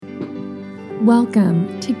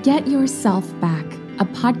Welcome to Get Yourself Back, a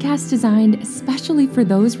podcast designed especially for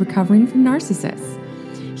those recovering from narcissists.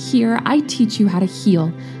 Here, I teach you how to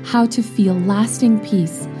heal, how to feel lasting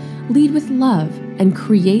peace, lead with love, and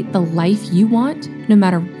create the life you want, no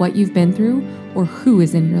matter what you've been through or who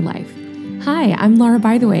is in your life. Hi, I'm Laura,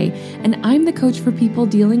 by the way, and I'm the coach for people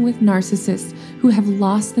dealing with narcissists who have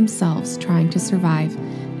lost themselves trying to survive.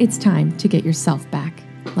 It's time to get yourself back.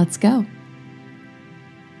 Let's go.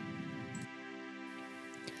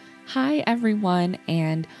 Hi, everyone,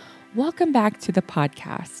 and welcome back to the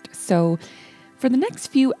podcast. So for the next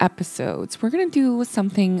few episodes, we're going to do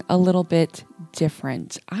something a little bit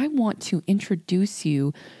different. I want to introduce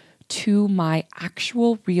you to my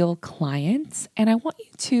actual real clients, and I want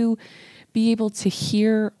you to be able to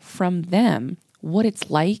hear from them what it's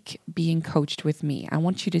like being coached with me. I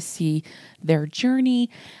want you to see their journey,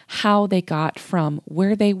 how they got from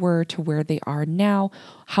where they were to where they are now,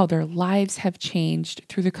 how their lives have changed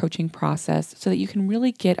through the coaching process so that you can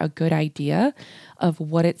really get a good idea of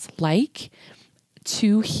what it's like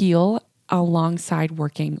to heal alongside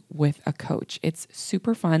working with a coach. It's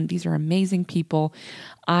super fun. These are amazing people.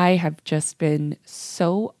 I have just been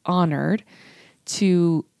so honored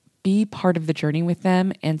to be part of the journey with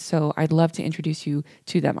them. And so I'd love to introduce you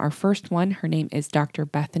to them. Our first one, her name is Dr.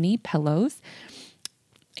 Bethany Pellos,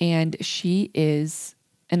 and she is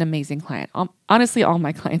an amazing client. Honestly, all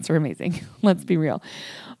my clients are amazing. Let's be real.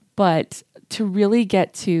 But to really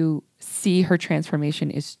get to see her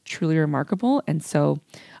transformation is truly remarkable. And so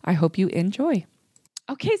I hope you enjoy.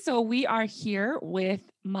 Okay, so we are here with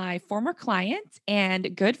my former client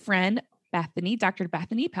and good friend, Bethany, Dr.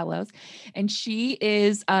 Bethany Pellos, and she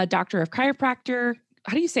is a doctor of chiropractor.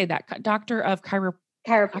 How do you say that? Doctor of Doctor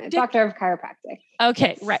of chiropractic.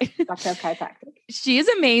 Okay, right. Doctor of chiropractic. She is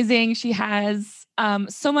amazing. She has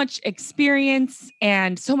so much experience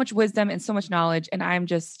and so much wisdom and so much knowledge. And I'm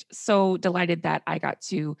just so delighted that I got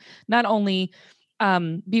to not only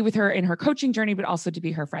be with her in her coaching journey, but also to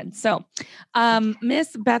be her friend. So,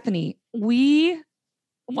 Miss Bethany, we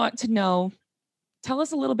want to know, tell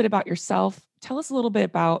us a little bit about yourself. Tell us a little bit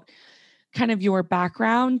about kind of your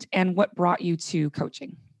background and what brought you to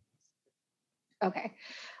coaching. Okay.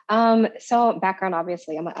 So background,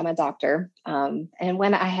 obviously, I'm a doctor. And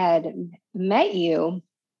when I had met you,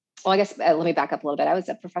 well, I guess let me back up a little bit. I was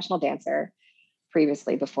a professional dancer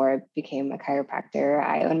previously before I became a chiropractor.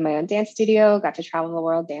 I owned my own dance studio, got to travel the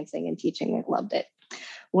world dancing and teaching. I loved it.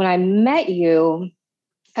 When I met you,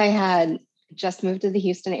 I had just moved to the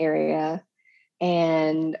Houston area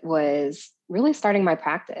and was really starting my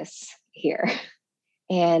practice here.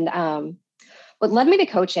 And what led me to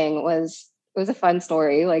coaching was a fun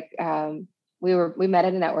story. Like we met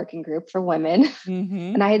at a networking group for women,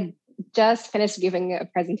 and I had just finished giving a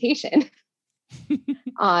presentation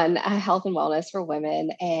on health and wellness for women,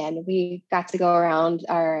 and we got to go around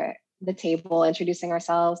the table, introducing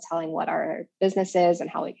ourselves, telling what our business is and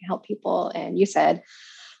how we can help people. And you said,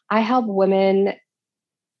 I help women.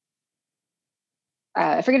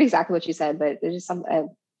 I forget exactly what you said, but there's just some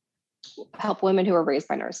help women who are raised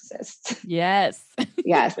by narcissists. Yes.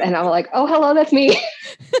 Yes. And I'm like, oh, hello, that's me.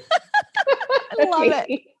 I love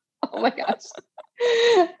it. Oh my gosh.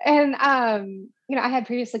 And, I had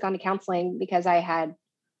previously gone to counseling because I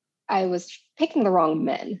was picking the wrong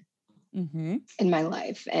men in my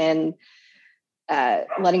life and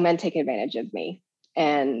letting men take advantage of me.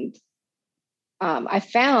 And I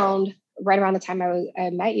found right around the time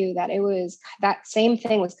I met you that it was that same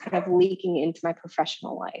thing was kind of leaking into my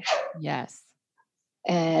professional life. Yes.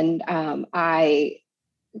 And I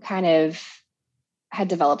kind of had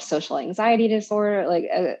developed social anxiety disorder. Like,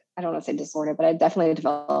 I don't want to say disorder, but I definitely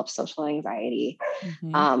developed social anxiety.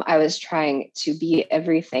 I was trying to be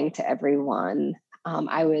everything to everyone.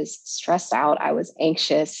 I was stressed out. I was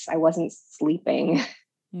anxious. I wasn't sleeping.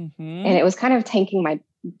 And it was kind of tanking my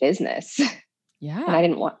business. Yeah. And I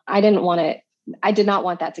did not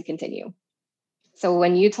want that to continue. So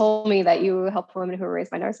when you told me that you help women who are raised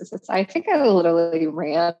by narcissists, I think I literally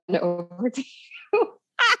ran over to you.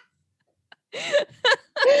 That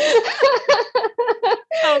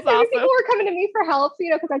was awesome. People were coming to me for help,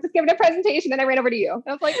 because I just given a presentation and I ran over to you.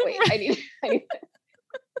 I was like, wait, I need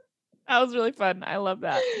That was really fun. I love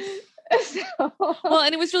that. Well,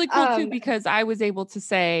 and it was really cool too, because I was able to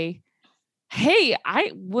say, hey,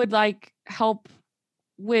 I would like help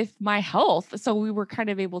with my health. So we were kind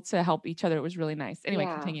of able to help each other. It was really nice. Anyway,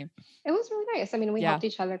 Continue. It was really nice. I mean, we helped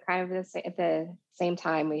each other kind of at the same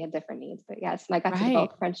time. We had different needs, but yes, and I got to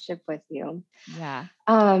develop friendship with you. Yeah.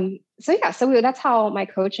 So that's how my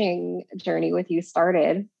coaching journey with you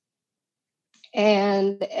started.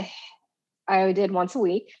 And I did once a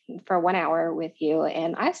week for 1 hour with you.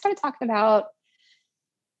 And I started talking about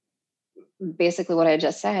basically what I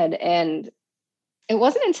just said. And it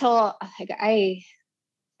wasn't until like I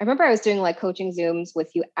remember I was doing like coaching Zooms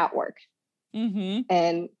with you at work. Mm-hmm.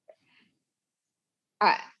 And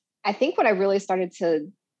I think when I really started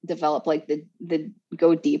to develop like the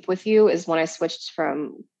go deep with you is when I switched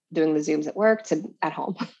from doing the Zooms at work to at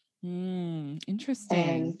home. Interesting.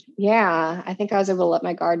 And yeah, I think I was able to let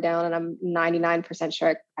my guard down, and I'm 99%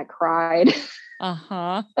 sure I cried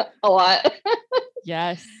Uh-huh. a lot.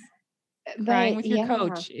 Yes. Crying But with your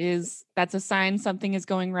coach that's a sign something is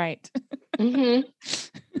going right. Mm-hmm.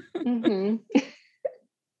 Mm-hmm.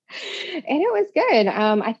 And it was good.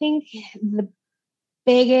 I think the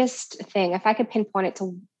biggest thing, if I could pinpoint it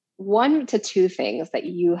to 1 to 2 things that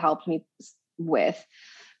you helped me with,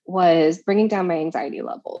 was bringing down my anxiety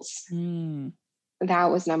levels. That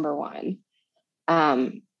was number 1.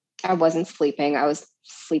 I wasn't sleeping. I was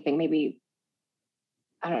sleeping maybe,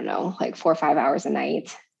 I don't know, like 4 or 5 hours a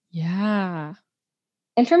night. Yeah.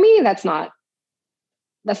 And for me, that's not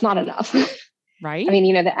enough. Right. I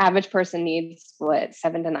mean, the average person needs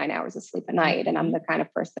 7 to 9 hours of sleep a night. And I'm the kind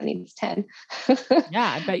of person that needs 10.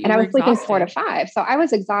 Yeah. I bet you and I were was sleeping 4 to exhausted. 5. So I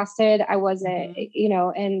was exhausted. I wasn't,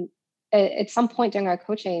 and at some point during our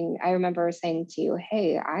coaching, I remember saying to you,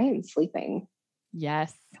 hey, I am sleeping.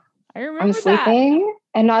 Yes. I remember I'm sleeping.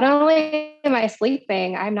 that. And not only am I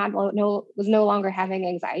sleeping, was no longer having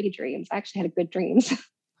anxiety dreams. I actually had good dreams.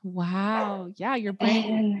 Wow. Yeah. Your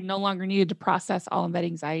brain no longer needed to process all of that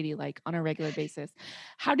anxiety like on a regular basis.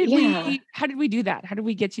 How did we do that? How did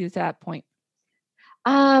we get you to that point?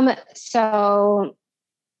 So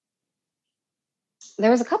there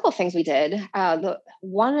was a couple of things we did.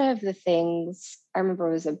 One of the things I remember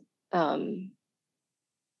was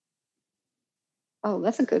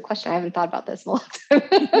that's a good question. I haven't thought about this a lot.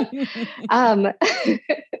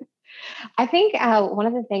 I think one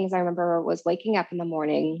of the things I remember was waking up in the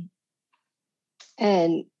morning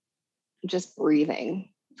and just breathing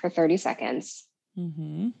for 30 seconds.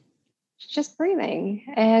 Mm-hmm. Just breathing.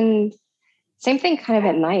 And same thing kind of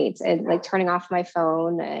at night, and like turning off my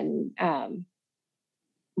phone and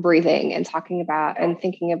breathing and talking about and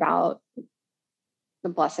thinking about the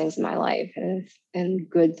blessings in my life and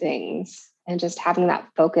good things, and just having that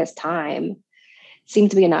focused time seemed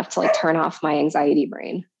to be enough to like turn off my anxiety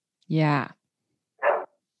brain. Yeah.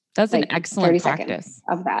 That's like an excellent 30 practice seconds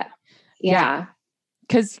of that. Yeah.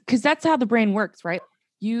 Cause that's how the brain works, right?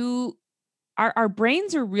 Our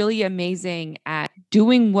brains are really amazing at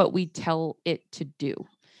doing what we tell it to do.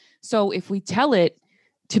 So if we tell it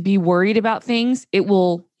to be worried about things, it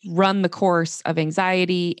will run the course of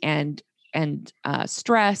anxiety and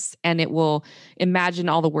stress, and it will imagine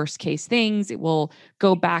all the worst case things. It will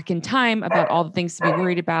go back in time about all the things to be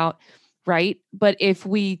worried about, right? But if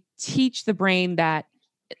we teach the brain that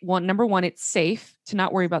number one, it's safe to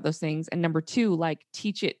not worry about those things, and number two, like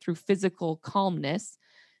teach it through physical calmness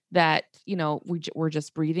that we're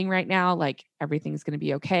just breathing right now, like everything's going to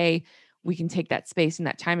be okay. We can take that space and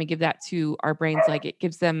that time and give that to our brains, like it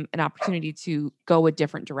gives them an opportunity to go a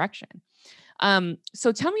different direction.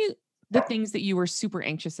 So tell me the things that you were super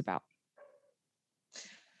anxious about.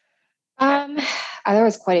 There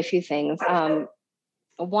was quite a few things.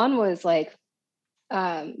 One was like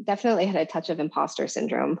definitely had a touch of imposter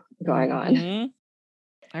syndrome going on.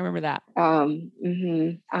 I remember that.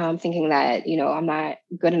 Thinking that, I'm not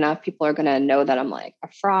good enough. People are going to know that I'm like a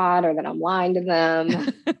fraud or that I'm lying to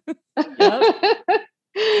them.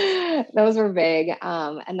 Those were big.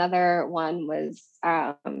 Another one was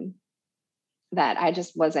that I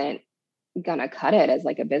just wasn't going to cut it as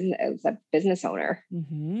like a business owner,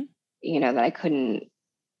 that I couldn't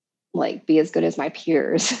like be as good as my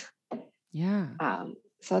peers. Yeah.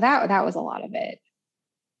 So that was a lot of it.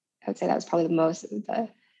 I would say that was probably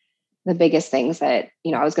the biggest things that,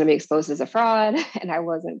 I was going to be exposed as a fraud, and I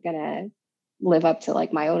wasn't going to live up to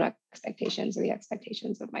like my own expectations or the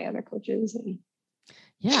expectations of my other coaches. And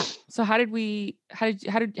yeah. So how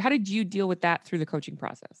did you deal with that through the coaching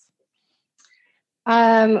process?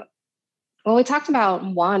 Well, we talked about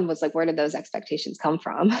one was like, where did those expectations come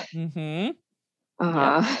from? Yep.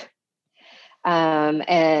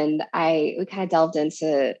 And we kind of delved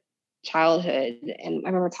into childhood, and I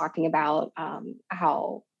remember talking about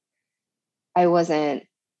how I wasn't,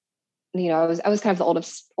 I was kind of the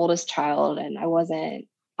oldest child, and I wasn't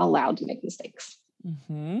allowed to make mistakes,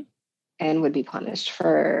 and would be punished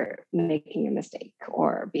for making a mistake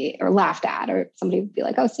or laughed at, or somebody would be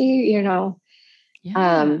like, "Oh, see,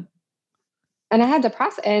 Yeah. And I had to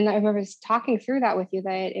process, and I remember talking through that with you,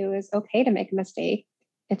 that it was okay to make a mistake.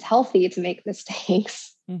 It's healthy to make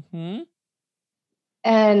mistakes.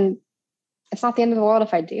 And it's not the end of the world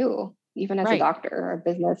if I do, even as a Right. doctor or a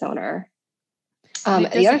business owner. And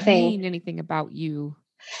it The other doesn't thing, mean anything about you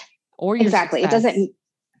or your exactly, success. it doesn't.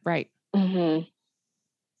 Right. Mhm.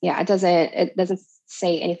 Yeah, it doesn't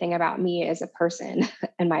say anything about me as a person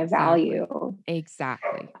and my value.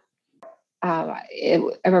 Exactly. I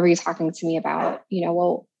remember you talking to me about,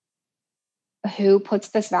 well, who puts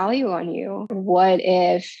this value on you? What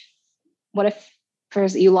if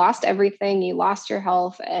first you lost everything, you lost your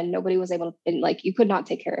health, and nobody was able to, and like you could not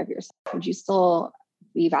take care of yourself? Would you still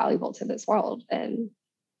be valuable to this world? And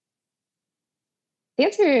the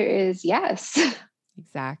answer is yes.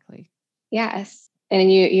 Exactly. Yes.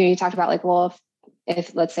 And you talked about like, well,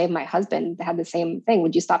 if let's say my husband had the same thing,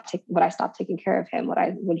 would I stop taking care of him?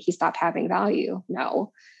 Would he stop having value?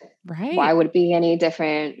 No. Right. Why would it be any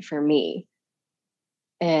different for me?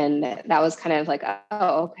 And that was kind of like,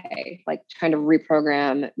 oh, okay, like trying to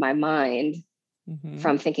reprogram my mind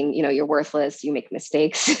from thinking, you're worthless, you make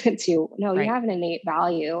mistakes, to no, you have an innate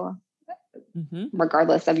value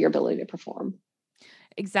regardless of your ability to perform.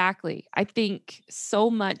 Exactly. I think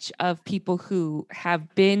so much of people who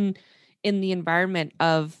have been in the environment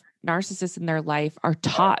of narcissists in their life are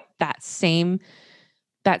taught that same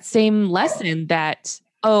lesson that,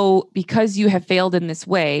 oh, because you have failed in this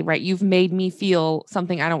way, right? You've made me feel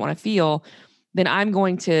something I don't want to feel, then I'm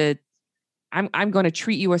going to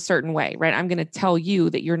treat you a certain way, right? I'm going to tell you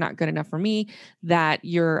that you're not good enough for me, that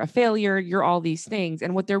you're a failure, you're all these things.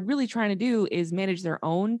 And what they're really trying to do is manage their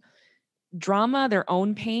own drama, their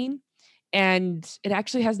own pain. And it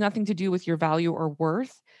actually has nothing to do with your value or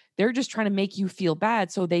worth. They're just trying to make you feel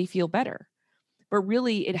bad so they feel better. But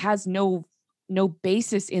really, it has no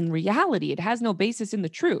basis in reality. It has no basis in the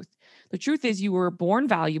truth. The truth is you were born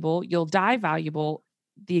valuable, you'll die valuable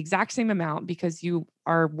the exact same amount because you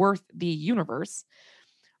are worth the universe,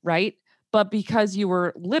 right? But because you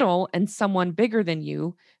were little and someone bigger than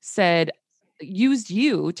you used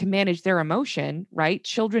you to manage their emotion, right?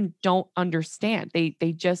 Children don't understand.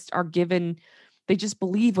 They just are given, they just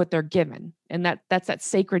believe what they're given. And that's that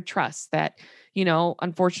sacred trust that,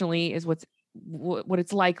 unfortunately is what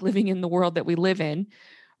it's like living in the world that we live in,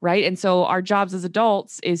 right? And so our jobs as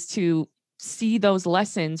adults is to see those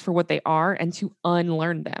lessons for what they are and to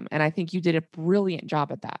unlearn them. And I think you did a brilliant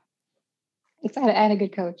job at that. I had a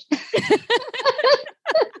good coach.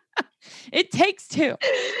 It takes two.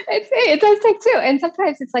 It does take two. And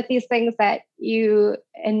sometimes it's like these things that you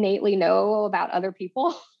innately know about other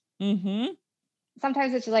people.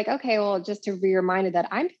 Sometimes it's just like, okay, well, just to be reminded that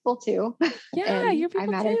I'm people too. Yeah, and you're people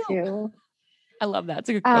I matter too. I love that. It's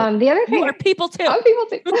a good quote. The other thing, you are people too. I'm people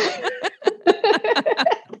too.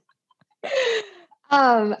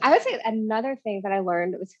 I would say another thing that I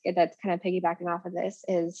learned that's kind of piggybacking off of this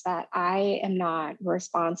is that I am not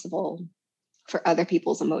responsible for other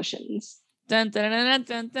people's emotions. Dun, dun, dun,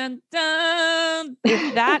 dun, dun, dun.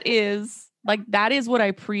 If that is what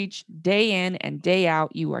I preach day in and day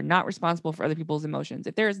out, you are not responsible for other people's emotions.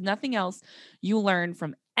 If there is nothing else you learn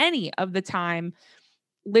from any of the time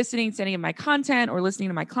listening to any of my content or listening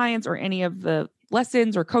to my clients or any of the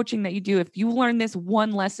lessons or coaching that you do, if you learn this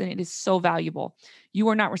one lesson, it is so valuable. You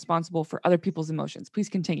are not responsible for other people's emotions. Please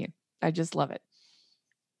continue. I just love it.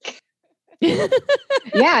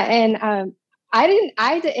 Yeah. And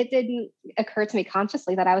it didn't occur to me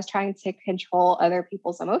consciously that I was trying to control other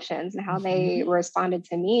people's emotions and how they responded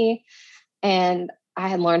to me. And I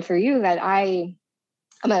had learned through you that I'm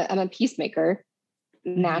a peacemaker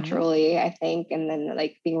naturally, I think. And then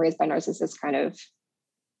like being raised by narcissists kind of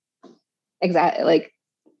exaggerated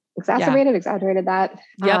that.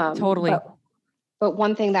 Yep, totally. But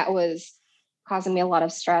one thing that was causing me a lot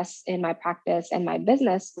of stress in my practice and my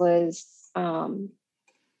business was I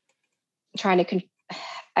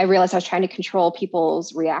realized I was trying to control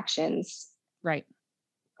people's reactions. Right.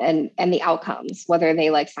 And the outcomes, whether they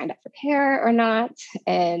like signed up for care or not.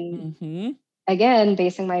 And again,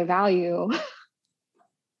 basing my value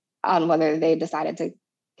on whether they decided to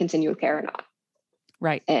continue with care or not.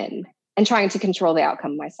 Right. And trying to control the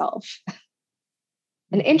outcome myself.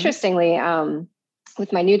 And interestingly,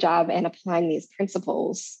 with my new job and applying these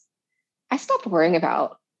principles, I stopped worrying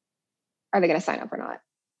about, are they going to sign up or not?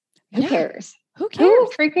 Who cares? Who cares? Who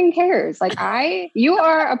freaking cares? Like you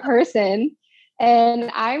are a person and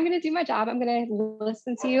I'm going to do my job. I'm going to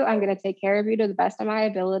listen to you. I'm going to take care of you to the best of my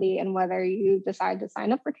ability. And whether you decide to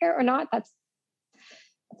sign up for care or not, that's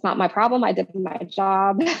not my problem. I did my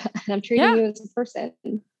job and I'm treating you as a person.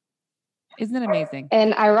 Isn't it amazing?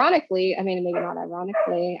 And ironically, I mean, maybe not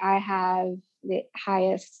ironically, I have the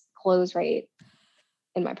highest close rate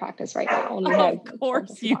in my practice right now. Of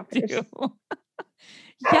course you do.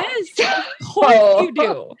 Yes, of course So, you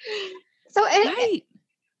do. so Right. and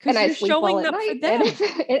Because I you're sleep well showing at up for night, and them.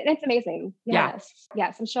 it's amazing. Yeah.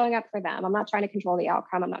 Yes, I'm showing up for them. I'm not trying to control the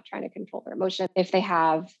outcome. I'm not trying to control their emotion. If they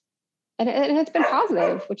have, and it's been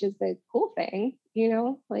positive, which is the cool thing,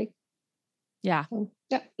 like, Yeah.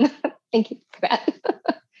 yeah. Thank you for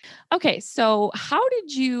that. Okay. So how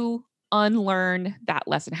did you unlearn that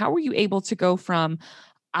lesson? How were you able to go from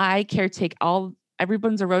I caretake all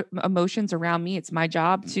everyone's emotions around me, it's my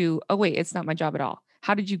job, to, oh wait, it's not my job at all?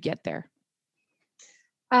 How did you get there?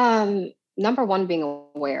 Number one, being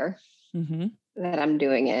aware Mm-hmm. that I'm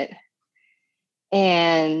doing it,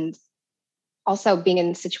 and also being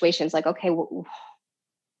in situations like, okay,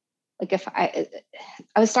 like if I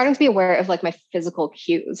was starting to be aware of like my physical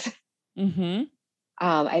cues. Mm-hmm.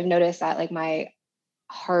 I've noticed that like my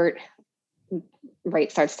heart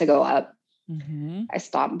rate starts to go up. Mm-hmm. I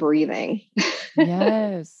stop breathing.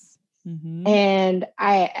 Yes. Mm-hmm. And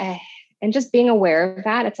and just being aware of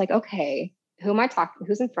that, it's like, okay, who am I talking?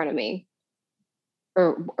 Who's in front of me?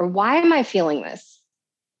 Or why am I feeling this?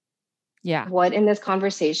 Yeah. What in this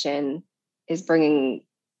conversation is bringing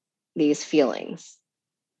these feelings?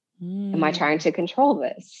 Am I trying to control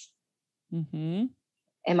this? Mm-hmm.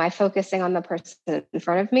 Am I focusing on the person in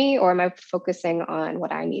front of me, or am I focusing on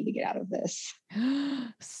what I need to get out of this?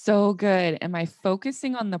 So good. Am I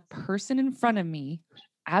focusing on the person in front of me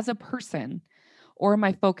as a person, or am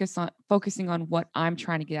I focusing on what I'm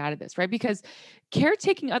trying to get out of this, right? Because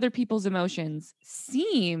caretaking other people's emotions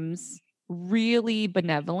seems really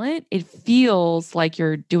benevolent. It feels like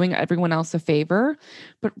you're doing everyone else a favor,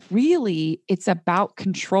 but really it's about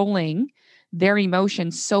controlling their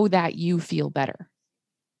emotions so that you feel better.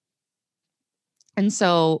 And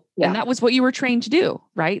so, and Yeah. that was what you were trained to do,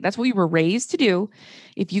 right? That's what you were raised to do.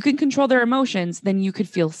 If you can control their emotions, then you could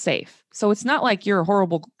feel safe. So it's not like you're a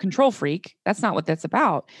horrible control freak. That's not what that's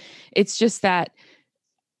about. It's just that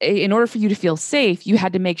in order for you to feel safe, you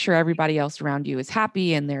had to make sure everybody else around you is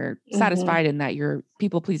happy and they're Mm-hmm. satisfied and that you're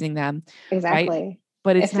people pleasing them, right? Exactly.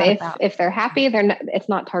 But it's not about If they're happy, they're not, it's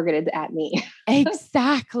not targeted at me.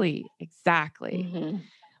 exactly. Mm-hmm.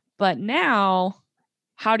 But now,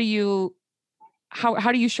 how do you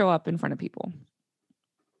how do you show up in front of people?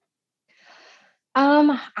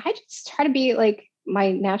 I just try to be like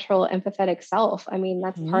my natural empathetic self. I mean,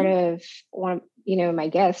 that's part Mhm. of one of, my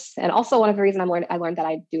gifts. And also one of the reasons I learned that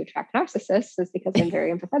I do attract narcissists is because I'm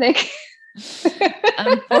very empathetic.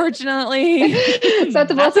 Unfortunately, So it's a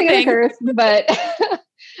that's a blessing and a thing. curse, but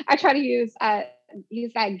I try to use that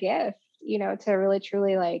gift, to really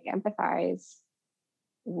truly like empathize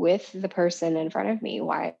with the person in front of me.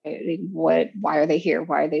 Why are they here?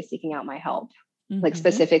 Why are they seeking out my help? Like Mhm.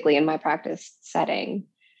 specifically in my practice setting.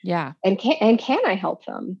 Yeah. And can I help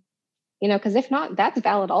them? Because if not, that's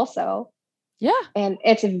valid also. Yeah. And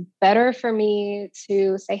it's better for me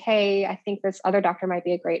to say, hey, I think this other doctor might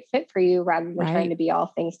be a great fit for you, rather than trying Right. to be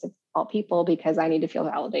all things to all people because I need to feel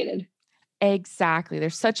validated. Exactly.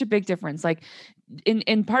 There's such a big difference. Like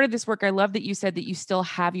in part of this work, I love that you said that you still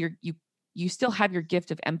have you still have your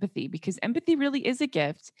gift of empathy, because empathy really is a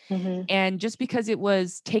gift. Mm-hmm. And just because it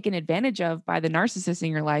was taken advantage of by the narcissist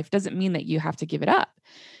in your life doesn't mean that you have to give it up.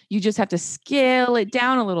 You just have to scale it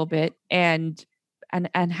down a little bit and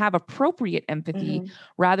have appropriate empathy, Mm-hmm.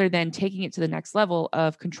 rather than taking it to the next level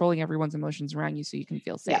of controlling everyone's emotions around you so you can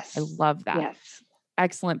feel safe. I Yes. love that. Yes.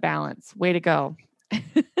 Excellent balance. Way to go. I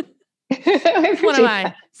This is one of appreciate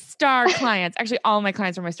my star clients. Actually, all my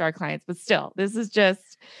clients are my star clients, but still, this is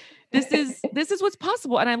what's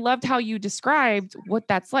possible. And I loved how you described what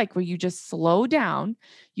that's like, where you just slow down,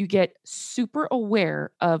 you get super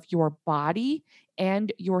aware of your body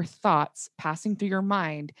and your thoughts passing through your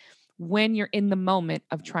mind when you're in the moment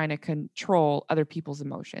of trying to control other people's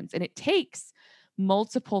emotions. And it takes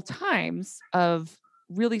multiple times of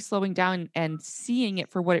really slowing down and seeing it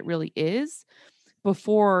for what it really is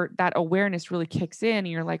before that awareness really kicks in and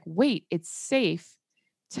you're like, wait, it's safe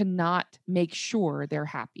to not make sure they're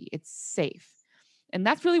happy. It's safe. And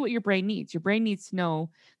that's really what your brain needs. Your brain needs to know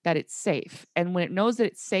that it's safe. And when it knows that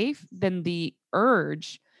it's safe, then the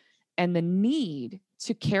urge and the need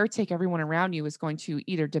to caretake everyone around you is going to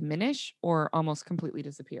either diminish or almost completely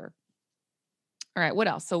disappear. All right, what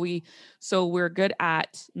else? So we're good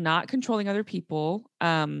at not controlling other people.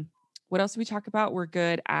 What else did we talk about? We're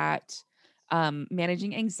good at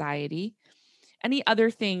managing anxiety. Any other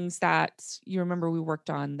things that you remember we worked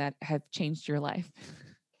on that have changed your life?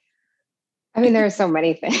 I mean, there are so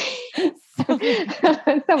many things. So many.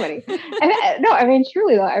 So many. And no, I mean,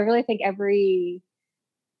 truly though, I really think every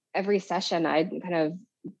session I kind of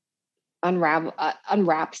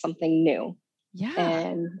unwrap something new.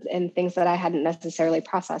 Yeah. and things that I hadn't necessarily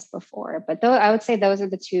processed before. But though I would say those are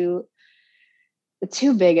the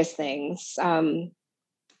two biggest things.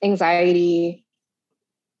 Anxiety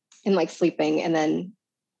and like sleeping, and then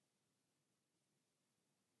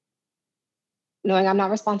knowing I'm not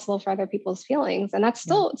responsible for other people's feelings. And that's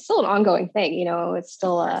Yeah. still an ongoing thing, it's Of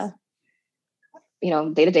still course.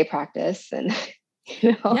 a, day-to-day practice and,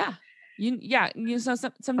 Yeah. So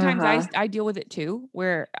sometimes uh-huh. I deal with it too,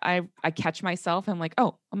 where I catch myself. I'm like,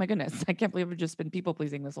 oh my goodness, I can't believe I've just been people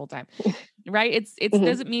pleasing this whole time. Right. It's Mhm,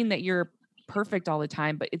 doesn't mean that you're perfect all the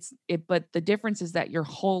time, but but the difference is that your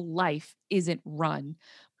whole life isn't run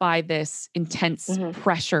by this intense mhm,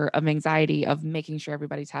 pressure of anxiety of making sure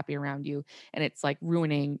everybody's happy around you. And it's like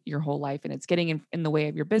ruining your whole life, and it's getting in the way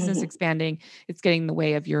of your business mhm, expanding. It's getting in the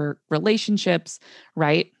way of your relationships,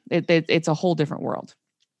 right? It's a whole different world.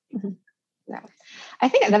 mhm. Yeah. I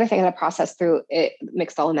think another thing that I processed through it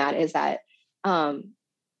mixed all in that is that, um,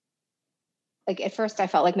 like at first I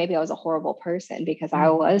felt like maybe I was a horrible person because I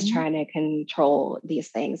was Mhm. trying to control these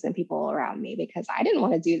things and people around me, because I didn't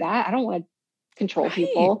want to do that. I don't want to control Right.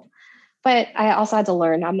 people. But I also had to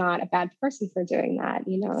learn I'm not a bad person for doing that.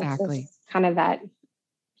 It's Exactly. just kind of that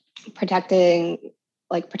protecting,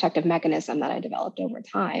 like protective mechanism that I developed over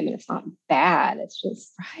time. And it's not bad. It's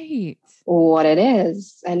just Right. what it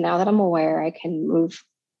is. And now that I'm aware, I can move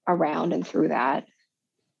around and through that.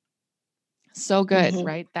 So good, Hmm.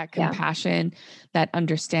 right? That Yeah. compassion, that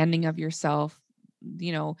understanding of yourself,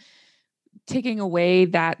 you know, taking away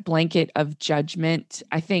that blanket of judgment.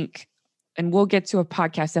 I think, and we'll get to a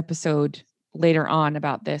podcast episode later on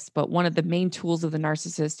about this, but one of the main tools of the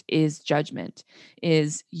narcissist is judgment,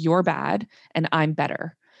 is you're bad and I'm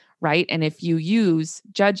better, right? And if you use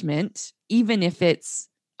judgment, even if it's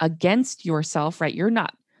against yourself, right? You're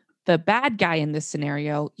not the bad guy in this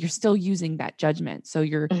scenario, you're still using that judgment. So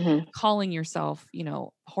you're Hmm. calling yourself,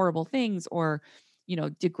 horrible things, or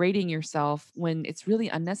degrading yourself when it's really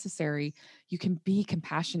unnecessary. You can be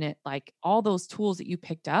compassionate. Like all those tools that you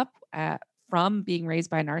picked up from being raised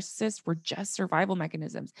by a narcissist were just survival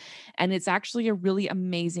mechanisms. And it's actually a really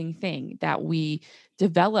amazing thing that we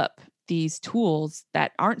develop these tools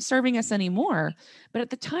that aren't serving us anymore. But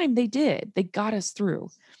at the time they did, they got us through.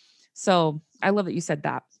 So I love that you said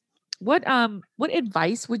that. What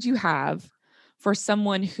advice would you have for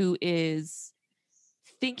someone who is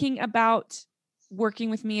thinking about working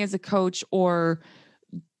with me as a coach, or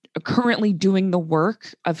currently doing the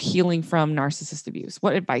work of healing from narcissist abuse?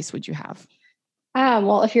 What advice would you have?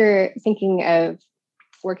 Well, if you're thinking of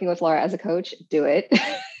working with Laura as a coach, do it.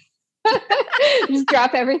 Just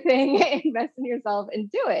drop everything, invest in yourself, and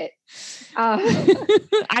do it.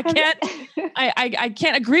 I can't I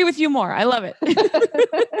can't agree with you more. I love it.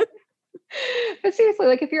 But seriously,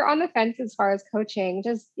 like if you're on the fence as far as coaching,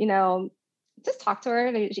 just talk to her.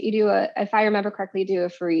 You do if I remember correctly, do a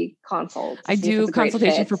free consult to I see if do it's a great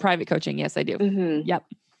consultation fit. for private coaching. Yes, I do. Mm-hmm. Yep.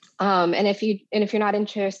 And if you're not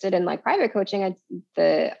interested in like private coaching,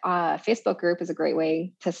 the Facebook group is a great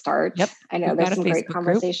way to start. Yep. I know We've there's got a some great Facebook group.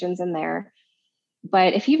 conversations in there.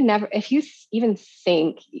 But if you even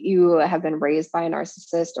think you have been raised by a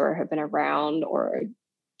narcissist or have been around, or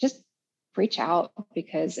just reach out,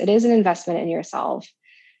 because it is an investment in yourself.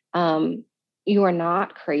 Um, you are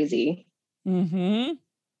not crazy. Mm-hmm.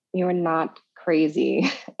 You are not crazy.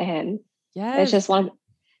 And it's just Yes.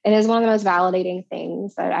 it is one of the most validating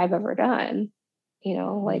things that I've ever done,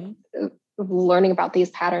 like Mm-hmm. learning about these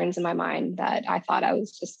patterns in my mind that I thought I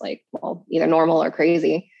was just like, well, either normal or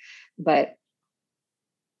crazy. But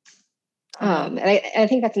Yeah. and I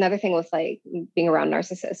think that's another thing with like being around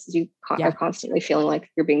narcissists, you are Yeah. constantly feeling like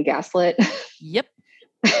you're being gaslit. Yep.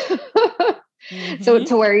 So Mm-hmm.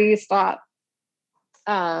 to where you stop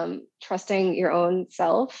trusting your own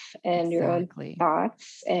self and your own Exactly.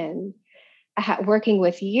 thoughts, and working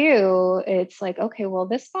with you, it's like, okay, well,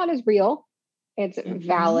 this thought is real, it's Mm-hmm.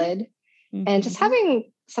 valid. And just Mm-hmm.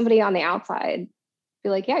 having somebody on the outside be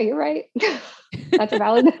like, yeah, you're right. That's a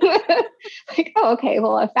valid like, oh, okay,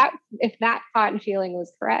 well, if that thought and feeling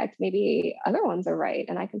was correct, maybe other ones are right,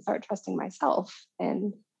 and I can start trusting myself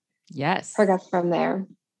and Yes. progress from there.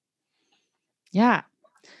 Yeah.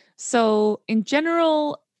 So, in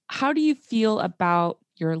general, how do you feel about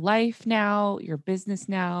your life now, your business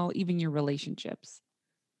now, even your relationships?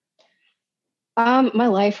 My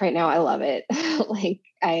life right now, I love it. Like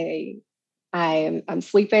I'm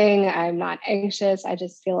sleeping, I'm not anxious. I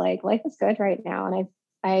just feel like life is good right now. And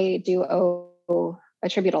I do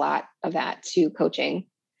attribute a lot of that to coaching.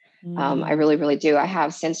 I Mm. really, really do. I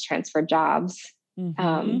have since transferred jobs. Mhm.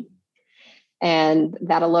 Um, and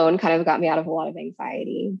that alone kind of got me out of a lot of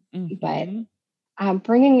anxiety. But Mhm.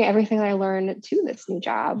 bringing everything that I learned to this new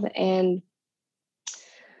job and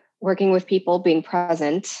working with people, being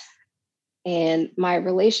present, and my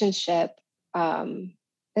relationship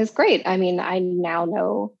is great. I mean, I now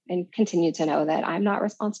know and continue to know that I'm not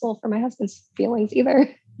responsible for my husband's feelings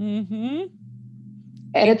either. Mm-hmm.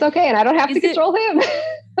 And it's okay. And I don't have to control him.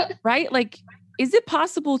 Right? Like, is it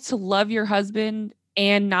possible to love your husband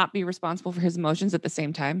and not be responsible for his emotions at the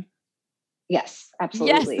same time? Yes,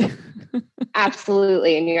 absolutely. Yes.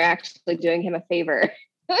 Absolutely. And you're actually doing him a favor.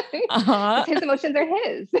 Uh-huh. His emotions are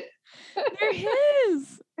his. They're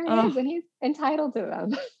his. They're his, and he's entitled to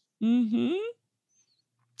them. Mm-hmm.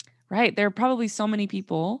 Right. There are probably so many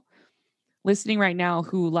people listening right now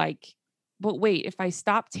who like, but wait, if I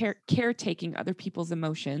stop caretaking other people's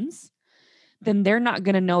emotions, then they're not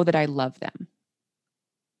going to know that I love them.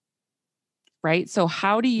 Right. So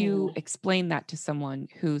how do you explain that to someone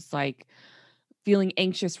who's like feeling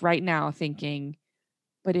anxious right now, thinking,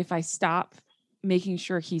 but if I stop making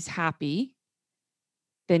sure he's happy,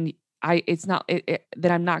 then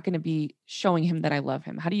then I'm not going to be showing him that I love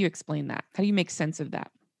him. How do you explain that? How do you make sense of that?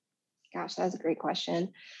 Gosh, that's a great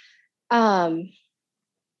question. I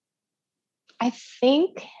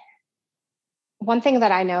think one thing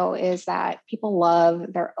that I know is that people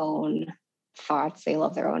love their own thoughts. They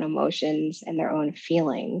love their own emotions and their own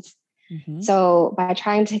feelings. Mm-hmm. So by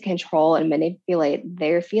trying to control and manipulate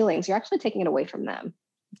their feelings, you're actually taking it away from them.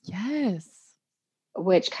 Yes.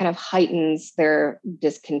 Which kind of heightens their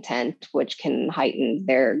discontent, which can heighten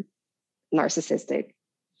their narcissistic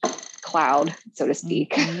cloud, so to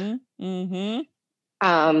speak. Mm-hmm.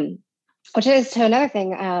 Mm-hmm. Which is to another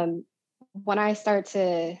thing. When I start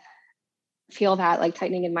to feel that like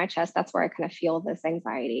tightening in my chest, that's where I kind of feel this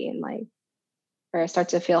anxiety and like where I start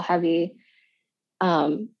to feel heavy.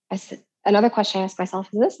 Another question I ask myself,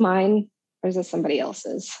 is this mine or is this somebody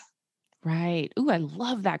else's? Right. Ooh, I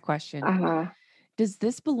love that question. Uh-huh. Does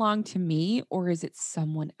this belong to me or is it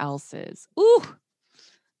someone else's? Ooh,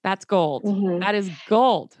 that's gold. Mm-hmm. That is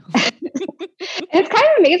gold. It's kind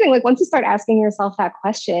of amazing. Like once you start asking yourself that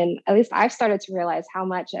question, at least I've started to realize how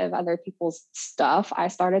much of other people's stuff I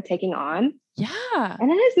started taking on. Yeah.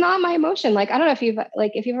 And it is not my emotion. Like, I don't know if you've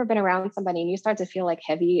ever been around somebody and you start to feel like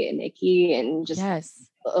heavy and icky and just,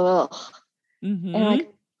 ugh. Mm-hmm. And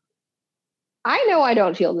like, I know I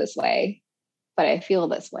don't feel this way, but I feel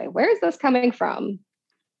this way. Where is this coming from?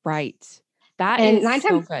 Right. That is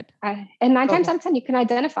so good. And nine times out of 10, you can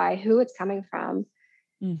identify who it's coming from.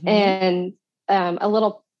 Mm-hmm. And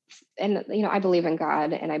I believe in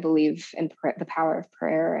God and I believe in the power of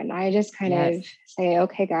prayer. And I just kind of say,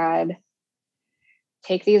 okay, God,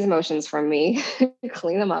 take these emotions from me,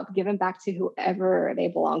 clean them up, give them back to whoever they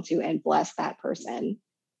belong to and bless that person.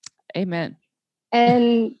 Amen.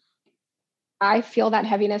 And I feel that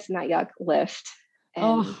heaviness and that yuck lift.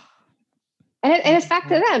 And it's back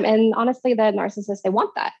to them. And honestly, the narcissists, they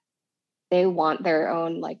want that. They want their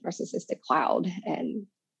own like narcissistic cloud. And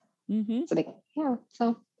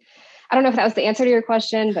so I don't know if that was the answer to your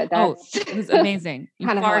question, but it was amazing. You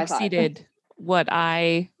far exceeded what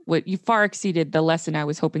you far exceeded the lesson I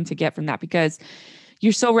was hoping to get from that, because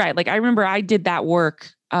you're so right. Like I remember I did that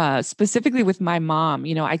work specifically with my mom.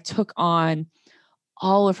 You know, I took on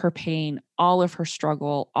all of her pain, all of her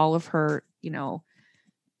struggle, all of her,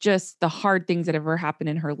 just the hard things that ever happened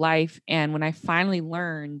in her life. And when I finally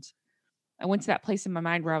learned, I went to that place in my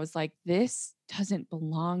mind where I was like, this doesn't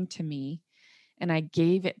belong to me. And I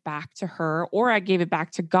gave it back to her, or I gave it back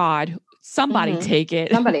to God. Somebody take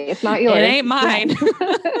it. Somebody, it's not yours. It ain't mine.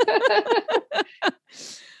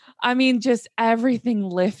 I mean, just everything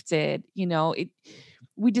lifted,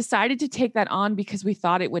 we decided to take that on because we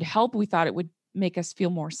thought it would help. We thought it would make us feel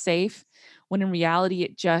more safe, when in reality,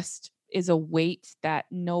 it just is a weight that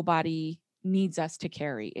nobody needs us to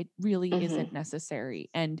carry. It really isn't necessary.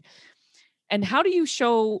 And how do you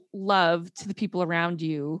show love to the people around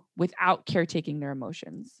you without caretaking their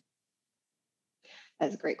emotions?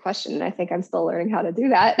 That's a great question. I think I'm still learning how to do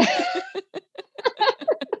that.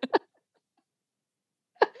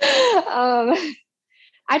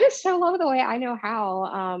 I just show love the way I know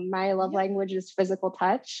how. My love language is physical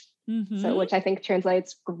touch. So, which I think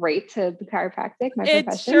translates great to the chiropractic, my profession.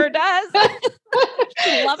 It sure does.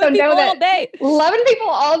 Loving people all day. Loving people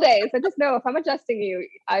all day. So just know if I'm adjusting you,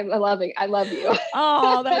 I love you.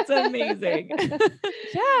 Oh, that's amazing.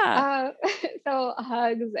 Yeah. So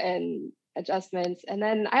hugs and adjustments. And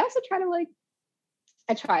then I also try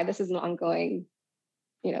to this is an ongoing,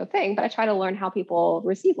 thing, but I try to learn how people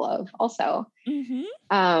receive love also. It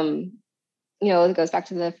goes back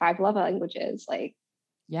to the 5 love languages. Like,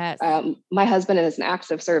 yes. My husband is an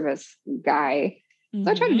acts of service guy. So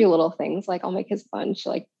I try to do little things, like I'll make his lunch.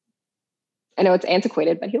 Like, I know it's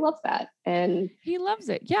antiquated, but he loves that. And he loves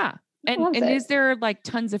it. Yeah. he loves And it. is there like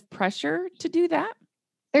tons of pressure to do that?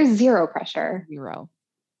 There's zero pressure.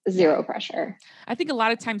 Zero pressure. I think a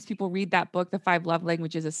lot of times people read that book, The 5 Love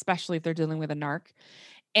Languages, especially if they're dealing with a narc,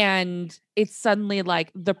 and it's suddenly like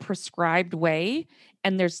the prescribed way.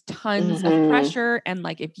 And there's tons of pressure. And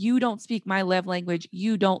like, if you don't speak my love language,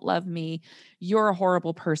 you don't love me. You're a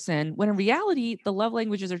horrible person. When in reality, the love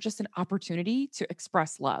languages are just an opportunity to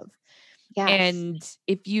express love. Yes. And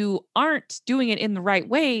if you aren't doing it in the right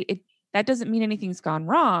way, that doesn't mean anything's gone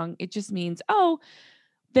wrong. It just means, oh,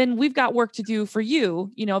 then we've got work to do for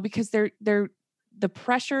you, because the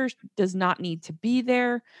pressure does not need to be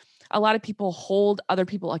there. A lot of people hold other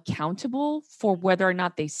people accountable for whether or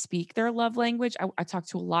not they speak their love language. I talk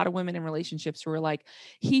to a lot of women in relationships who are like,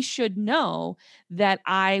 he should know that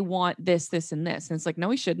I want this, this, and this. And it's like, no,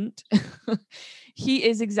 he shouldn't. He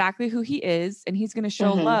is exactly who he is. And he's going to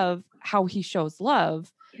show love how he shows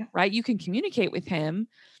love, right? You can communicate with him,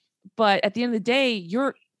 but at the end of the day,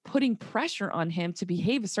 you're putting pressure on him to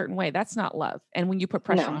behave a certain way. That's not love. And when you put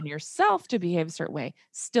pressure on yourself to behave a certain way,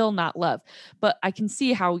 still not love. But I can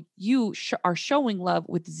see how you are showing love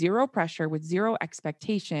with zero pressure, with zero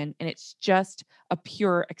expectation. And it's just a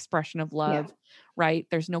pure expression of love, right?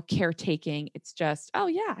 There's no caretaking. It's just, oh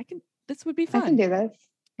yeah, this would be fun. I can do this.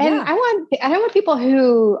 And I want people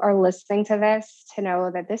who are listening to this to know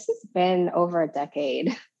that this has been over a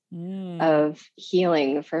decade of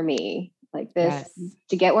healing for me. Like this,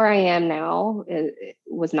 to get where I am now, it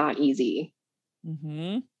was not easy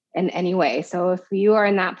in any way. So if you are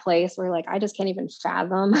in that place where like, I just can't even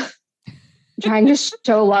fathom trying to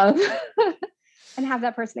show love and have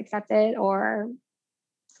that person accept it, or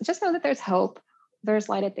just know that there's hope, there's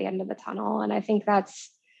light at the end of the tunnel. And I think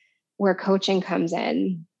that's where coaching comes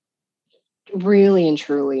in, really and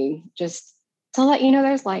truly, just to let you know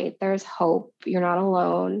there's light, there's hope, you're not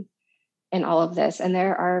alone in all of this. And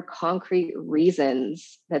there are concrete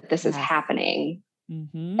reasons that this is happening.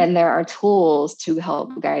 And there are tools to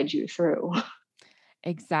help guide you through.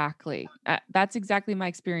 Exactly. That's exactly my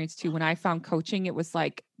experience too. When I found coaching, it was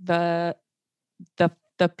like the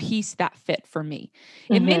piece that fit for me.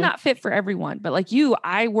 It may not fit for everyone, but like you,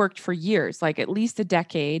 I worked for years, like at least a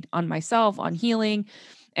decade on myself, on healing.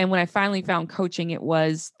 And when I finally found coaching, it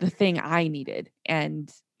was the thing I needed. And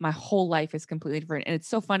my whole life is completely different. And it's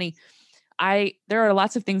so funny. There are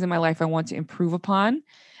lots of things in my life I want to improve upon.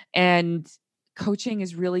 And coaching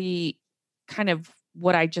is really kind of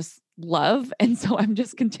what I just love. And so I'm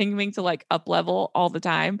just continuing to like up level all the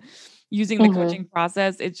time using the coaching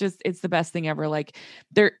process. It's the best thing ever. Like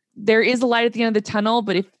there is a light at the end of the tunnel,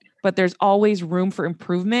 but there's always room for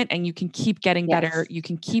improvement, and you can keep getting better. You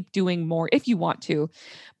can keep doing more if you want to.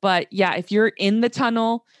 But yeah, if you're in the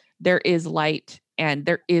tunnel, there is light and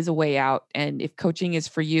there is a way out. And if coaching is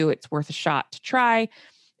for you, it's worth a shot to try.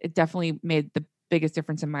 It definitely made the biggest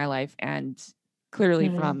difference in my life, and clearly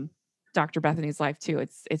from Dr. Bethany's life too.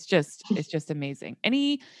 It's just amazing.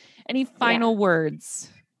 Any final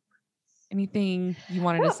words? Anything you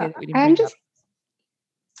wanted to say that we didn't bring up?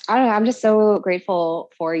 I don't know. I'm just so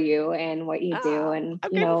grateful for you and what you do. And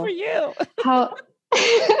I'm grateful for you. How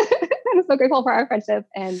I'm so grateful for our friendship.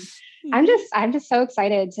 And I'm just so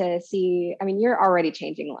excited to see, I mean, you're already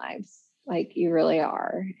changing lives. Like you really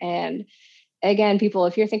are. And again, people,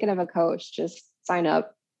 if you're thinking of a coach, just sign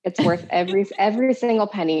up. It's worth every single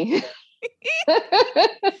penny.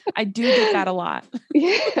 I do get that a lot.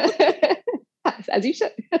 As you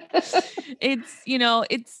should.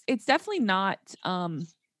 It's definitely not,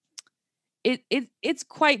 it's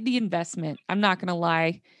quite the investment. I'm not going to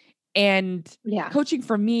lie. And coaching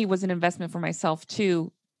for me was an investment for myself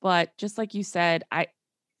too. But just like you said,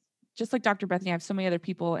 just like Dr. Bethany, I have so many other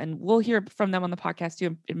people, and we'll hear from them on the podcast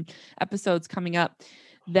too in episodes coming up,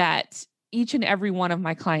 that each and every one of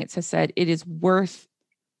my clients has said it is worth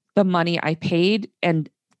the money I paid, and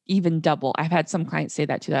even double. I've had some clients say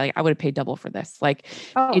that too. Like, I would have paid double for this. Like,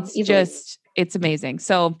 it's amazing.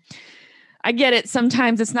 So I get it.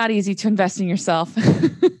 Sometimes it's not easy to invest in yourself.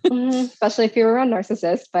 Especially if you're a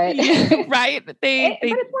narcissist, but right. But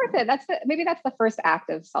it's worth it. Maybe that's the first act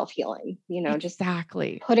of self-healing, just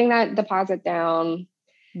putting that deposit down,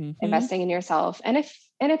 investing in yourself. And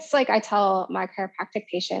it's like I tell my chiropractic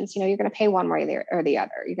patients, you're going to pay one way or the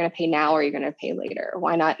other. You're going to pay now or you're going to pay later.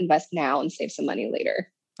 Why not invest now and save some money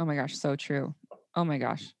later? Oh my gosh. So true. Oh my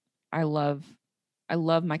gosh. I love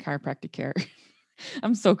my chiropractic care.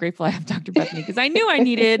 I'm so grateful I have Dr. Bethany, because I knew I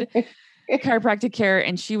needed chiropractic care,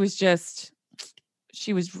 and she was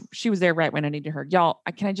there right when I needed her. Y'all,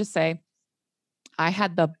 can I just say, I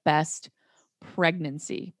had the best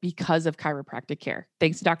pregnancy because of chiropractic care.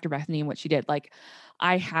 Thanks to Dr. Bethany and what she did. Like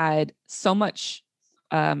I had so much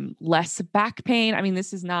less back pain. I mean,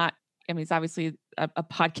 this is not, I mean, it's obviously a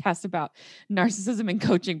podcast about narcissism and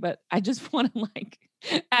coaching, but I just want to like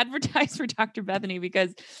advertise for Dr. Bethany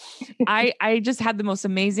because I just had the most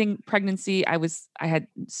amazing pregnancy. I had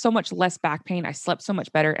so much less back pain. I slept so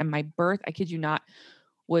much better. And my birth, I kid you not,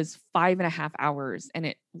 was 5.5 hours. And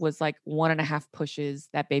it was like 1.5 pushes.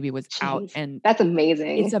 That baby was out. And that's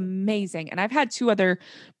amazing. It's amazing. And I've had 2 other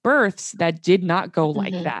births that did not go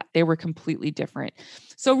like that. They were completely different.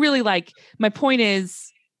 So really, like, my point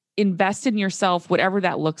is invest in yourself, whatever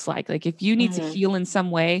that looks like. Like if you need to heal in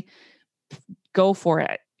some way, go for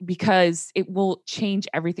it because it will change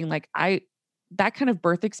everything. Like that kind of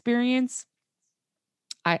birth experience,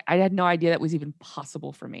 I had no idea that was even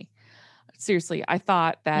possible for me. Seriously, I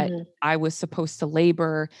thought that I was supposed to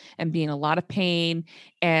labor and be in a lot of pain.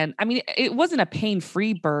 And I mean, it wasn't a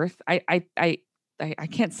pain-free birth. I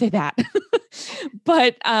can't say that,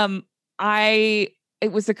 but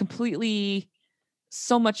it was a completely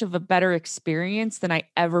so much of a better experience than I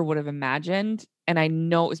ever would have imagined. And I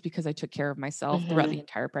know it was because I took care of myself throughout the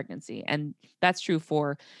entire pregnancy. And that's true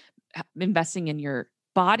for investing in your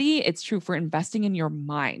body. It's true for investing in your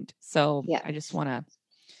mind. So I just want to,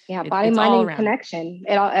 body, mind, and connection.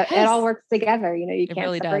 It all works together. You know, you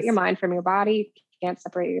can't separate your mind from your body. You can't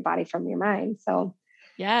separate your body from your mind. So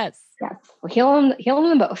yes, we'll heal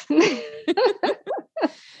them both.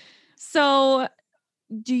 So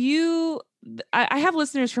I have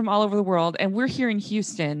listeners from all over the world and we're here in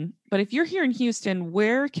Houston, but if you're here in Houston,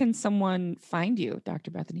 where can someone find you, Dr.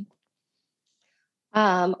 Bethany?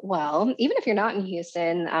 Well, even if you're not in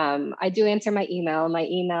Houston, I do answer my email. My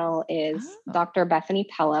email is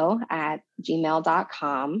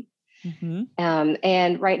drbethanypello@gmail.com.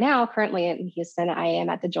 And right now, currently in Houston, I am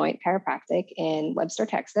at the Joint Chiropractic in Webster,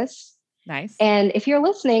 Texas. Nice. And if you're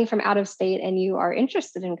listening from out of state and you are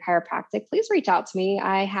interested in chiropractic, please reach out to me.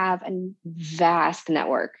 I have a vast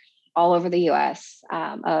network all over the US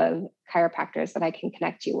of chiropractors that I can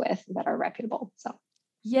connect you with that are reputable. So,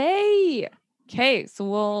 yay. Okay. So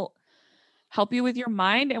we'll help you with your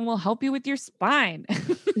mind and we'll help you with your spine.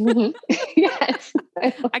 Yes.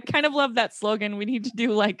 I kind of love that slogan. We need to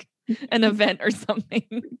do like an event or something.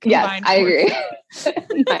 Yes, I agree.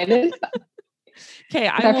 Mine is. Okay,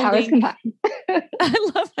 I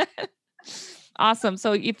love that. Awesome.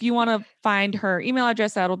 So if you want to find her email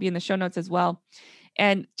address, that'll be in the show notes as well.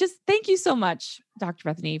 And just thank you so much, Dr.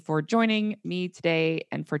 Bethany, for joining me today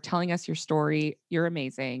and for telling us your story. You're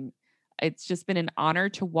amazing. It's just been an honor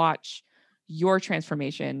to watch your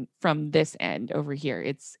transformation from this end over here.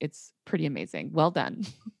 It's pretty amazing. Well done.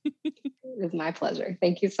 It was my pleasure.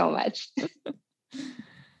 Thank you so much.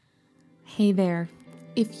 Hey there.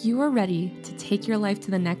 If you are ready to take your life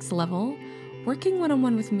to the next level, working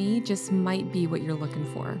one-on-one with me just might be what you're looking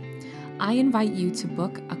for. I invite you to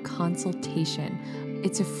book a consultation.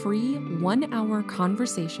 It's a free 1-hour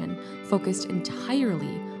conversation focused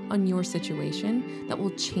entirely on your situation that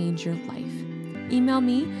will change your life. Email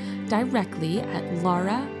me directly at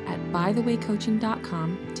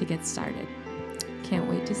laura@bythewaycoaching.com to get started. Can't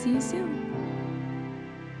wait to see you soon.